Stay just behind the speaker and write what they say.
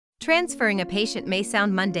Transferring a patient may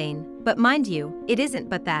sound mundane, but mind you, it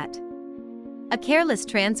isn't but that. A careless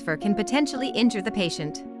transfer can potentially injure the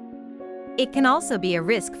patient. It can also be a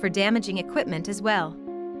risk for damaging equipment as well.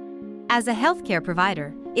 As a healthcare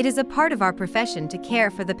provider, it is a part of our profession to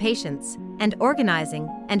care for the patients, and organizing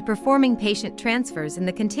and performing patient transfers in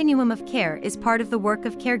the continuum of care is part of the work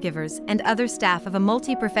of caregivers and other staff of a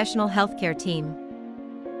multi-professional healthcare team.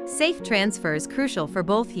 Safe transfer is crucial for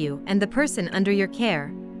both you and the person under your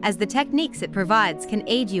care, as the techniques it provides can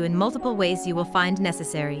aid you in multiple ways you will find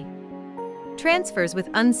necessary. Transfers with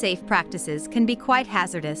unsafe practices can be quite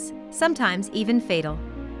hazardous, sometimes even fatal.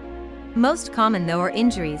 Most common though are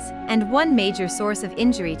injuries, and one major source of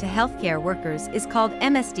injury to healthcare workers is called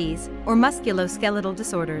MSDs, or musculoskeletal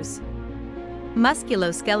disorders.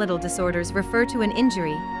 Musculoskeletal disorders refer to an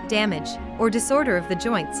injury, damage, or disorder of the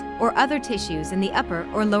joints or other tissues in the upper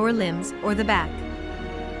or lower limbs or the back.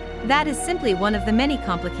 That is simply one of the many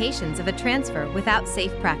complications of a transfer without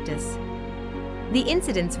safe practice. The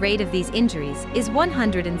incidence rate of these injuries is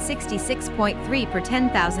 166.3 per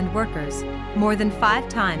 10,000 workers, more than 5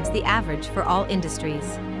 times the average for all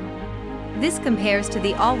industries. This compares to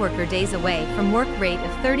the all-worker days away from work rate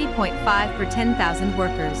of 30.5 per 10,000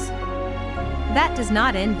 workers. That does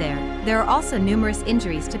not end there. There are also numerous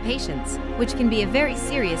injuries to patients, which can be a very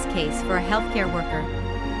serious case for a healthcare worker.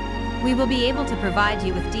 We will be able to provide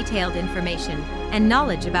you with detailed information and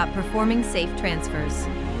knowledge about performing safe transfers.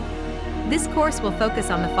 This course will focus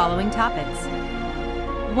on the following topics.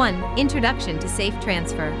 1. Introduction to safe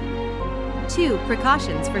transfer. 2.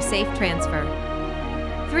 Precautions for safe transfer.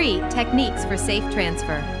 3. Techniques for safe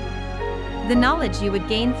transfer. The knowledge you would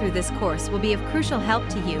gain through this course will be of crucial help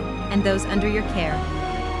to you and those under your care.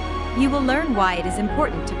 You will learn why it is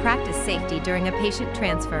important to practice safety during a patient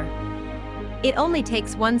transfer. It only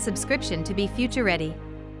takes one subscription to be future ready.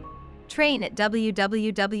 Train at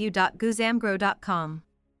www.guzamgrow.com.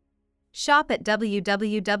 Shop at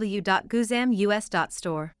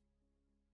www.guzamus.store.